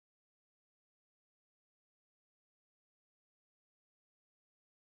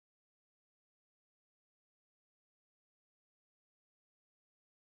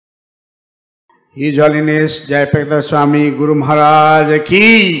His Holiness Jayapataka Swami Guru Maharaj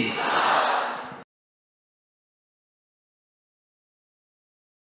ki.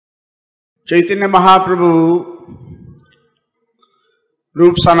 Chaitanya Mahaprabhu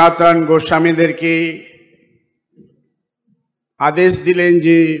Rup Sanatan Goswamiderke आदेश दिलें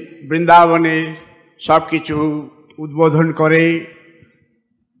जे बृंदावने सब किछु उद्बोधन करे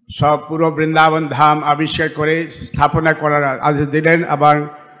सब पूरा बृंदावन धाम आविष्कार करे स्थापना करार आदेश दिलें आबार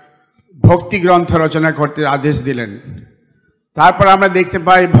भक्ति ग्रंथ रचना करते आदेश दिलें तारपर आमरा देखते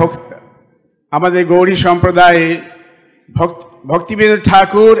पाई आमादेर गौरी सम्प्रदाय भक्तिवेदांत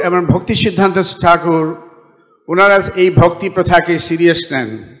ठाकुर एवं भक्ति सिद्धांत ठाकुर उनारा এই भक्ति प्रथा के सिरियस नेन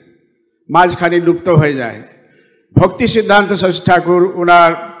माझखाने लुप्त हो जाए भक्ति सिद्धांत सरस्वती ठाकुर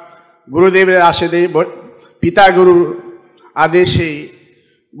उनार गुरुदेव आशेदे पिता गुरु आदेशे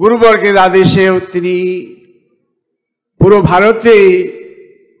गुरुवर्गेर आदेशे तिनी पुरो भारते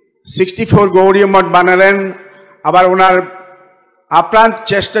 64 गौरी मठ बानालेन आबार उनार आप्रांत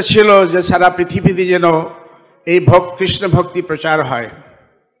चेष्टा छिलो जे सारा पृथिवीते जेन এই कृष्ण भक्ति प्रचार হয়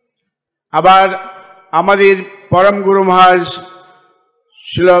आबार आमादेर परम गुरु महाराज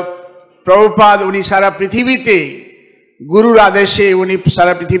श्रील प्रभुपाद उनी सारा पृथिवीते गुरुर आदेशे उनी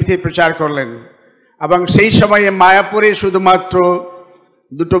सारा पृथिवीते प्रचार करलेन एबं सेई समय मायापुरे शुधुमात्र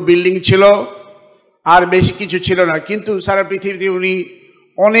दुटो बिल्डिंग छिलो आर बेशी किछु छिलो ना किन्तु सारा पृथिवीते उनी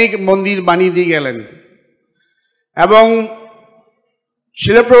अनेक मंदिर बानिये दिये गेलेन एबं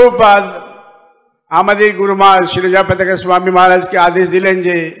श्रील प्रभुपाद आमादेर गुरु महाराज श्री जयपताका स्वामी महाराज के आदेश दिलेन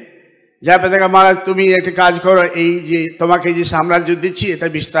जे जयपताका महाराज तुमी एक काज करो এই যে তোমাকে যে সাম্রাজ্য দিচ্ছি এটা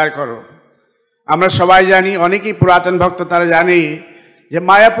বিস্তার করো আমরা সবাই জানি অনেকেই পুরাতন ভক্ত তারা জানে যে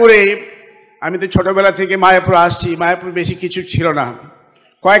মায়াপুরে আমি তো ছোটবেলা থেকে মায়াপুর আসছি মায়াপুর বেশি কিছু ছিল না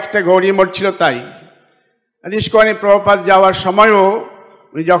কয়েকটা গৌরী মঠ ছিল তাই ইস্কনে প্রভুপাদ যাওয়ার সময়ও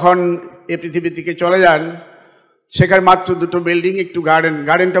উনি যখন এই পৃথিবী থেকে চলে যান সেখানে মাত্র দুটো বিল্ডিং একটু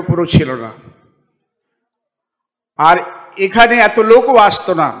গার্ডেনটা পুরো ছিল না আর এখানে এত লোকও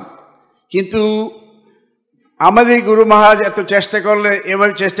আসতো না কিন্তু আমাদের গুরু মহারাজ এত চেষ্টা করলে এবার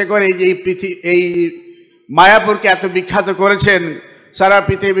চেষ্টা করে যে এই মায়াপুরকে এত বিখ্যাত করেছেন সারা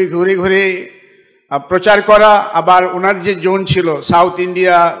পৃথিবী ঘুরে ঘুরে প্রচার করা আবার ওনার যে জোন ছিল South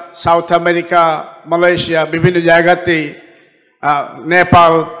India South America Malaysia বিভিন্ন জায়গাতে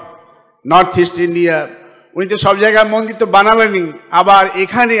নেপাল নর্থ ইস্ট ইন্ডিয়া উনি তো সব জায়গায় মন্দির তো বানালেনই আবার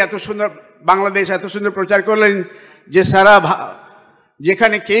এখানে এত সুন্দর বাংলাদেশ এত সুন্দর প্রচার করলেন যে সারা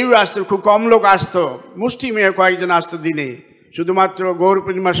যেখানে কেউ আসতো খুব কম লোক আসতো মুষ্টিমেয় কয়েকজন আসতো দিনে শুধুমাত্র গৌর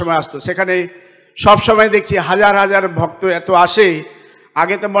পূর্ণিমার সময় আসতো সেখানে সব সময় দেখছি হাজার হাজার ভক্ত এত আসে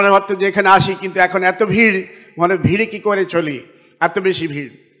আগে তো মনে হতো যে এখানে আসি কিন্তু এখন এত ভিড় মনে ভিড়ে কি করে চলি এত বেশি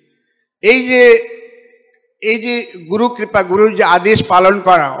ভিড় এই যে গুরু কৃপা গুরুর যে আদেশ পালন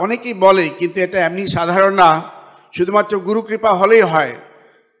করা অনেকেই বলে কিন্তু এটা এমনি সাধারণ না শুধুমাত্র গুরু কৃপা হলেই হয়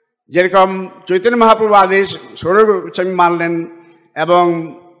যেরকম চৈতন্য মহাপ্রভু আদেশ ষোড়শী মানলেন এবং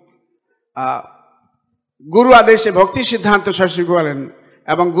গুরু আদেশে ভক্তি সিদ্ধান্ত শাস্ত্রী করলেন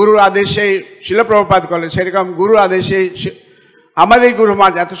এবং গুরুর আদেশে শিল প্রভুপাদ করলেন সেরকম গুরু আদেশে আমাদের গুরু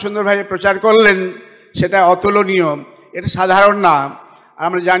মহারাজ এত সুন্দরভাবে প্রচার করলেন সেটা অতুলনীয় এটা সাধারণ না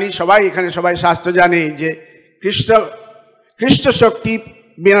আমরা জানি সবাই এখানে সবাই শাস্ত্র জানে যে কৃষ্ণ শক্তি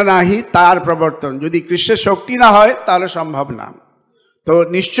বিনা নাহি তার প্রবর্তন যদি কৃষ্ণের শক্তি না হয় তাহলে সম্ভব না তো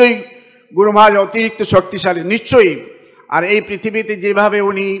নিশ্চয়ই গুরু মহারাজ অতিরিক্ত শক্তিশালী নিশ্চয়ই আর এই পৃথিবীতে যেভাবে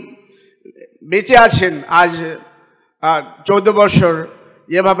উনি বেঁচে আছেন আজ 14 বছর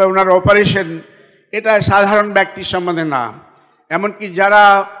যেভাবে ওনার অপারেশন এটা সাধারণ ব্যক্তির সম্বন্ধে না এমনকি যারা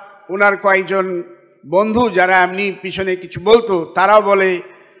ওনার কয়েকজন বন্ধু যারা এমনি পিছনে কিছু বলতো তারাও বলে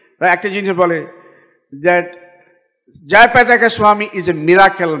একটা জিনিস বলে that Jayapataka Swami is a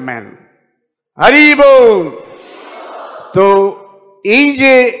miracle man Hari বল তো এই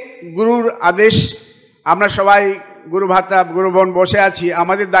যে গুরুর আদেশ আমরা সবাই গুরু ভাতা গুরু বোন বসে আছি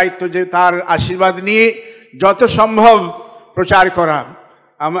আমাদের দায়িত্ব যে তার আশীর্বাদ নিয়ে যত সম্ভব প্রচার করা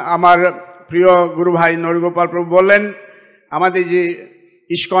আমার প্রিয় গুরু ভাই নরগোপাল প্রভু বললেন আমাদের যে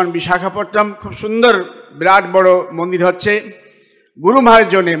ইস্কন বিশাখাপট্টনম খুব সুন্দর বিরাট বড় মন্দির হচ্ছে গুরু মহারাজ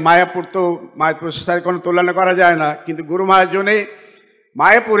জন্যে মায়াপুর সাথে কোনো তুলনা করা যায় না কিন্তু গুরু মহারাজ জন্যে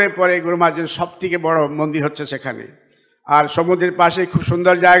মায়াপুরের পরে গুরু মহারাজ জন্য সব থেকে বড় মন্দির হচ্ছে সেখানে আর সমুদ্রের পাশে খুব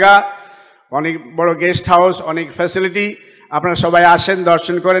সুন্দর জায়গা অনেক বড় গেস্ট হাউস অনেক ফ্যাসিলিটি আপনারা সবাই আসেন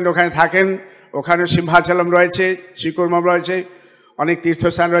দর্শন করেন ওখানে থাকেন ওখানে সিংহাচলম রয়েছে শ্রীকুর্মম রয়েছে অনেক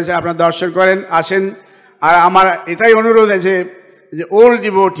তীর্থস্থান রয়েছে আপনারা দর্শন করেন আসেন আর আমার এটাই অনুরোধ আছে যে old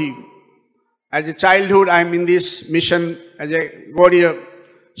devotee as a childhood I am in this mission as a Gaudiya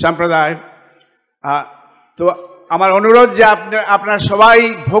সম্প্রদায় তো আমার অনুরোধ যে আপনারা সবাই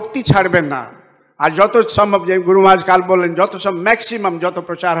ভক্তি ছাড়বেন না আর যত সম্ভব, যে গুরু মহারাজ কাল বললেন, যত সব ম্যাক্সিমাম যত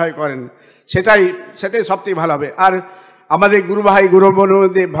প্রচার হয় করেন, সেটাই সবথেকে ভালো হবে। আর আমাদের গুরু ভাই গুরু বোনের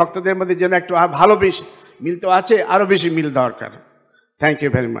মধ্যে, ভক্তদের মধ্যে যেন একটু ভালো বেশি মিল তো আছে, আরও বেশি মিল দরকার। Thank you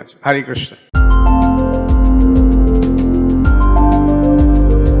very much. Hare Krishna.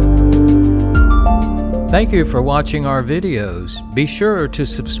 Thank you for watching our videos. Be sure to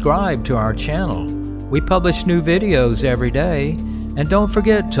subscribe to our channel. We publish new videos every day, and don't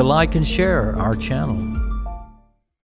forget to like and share our channel.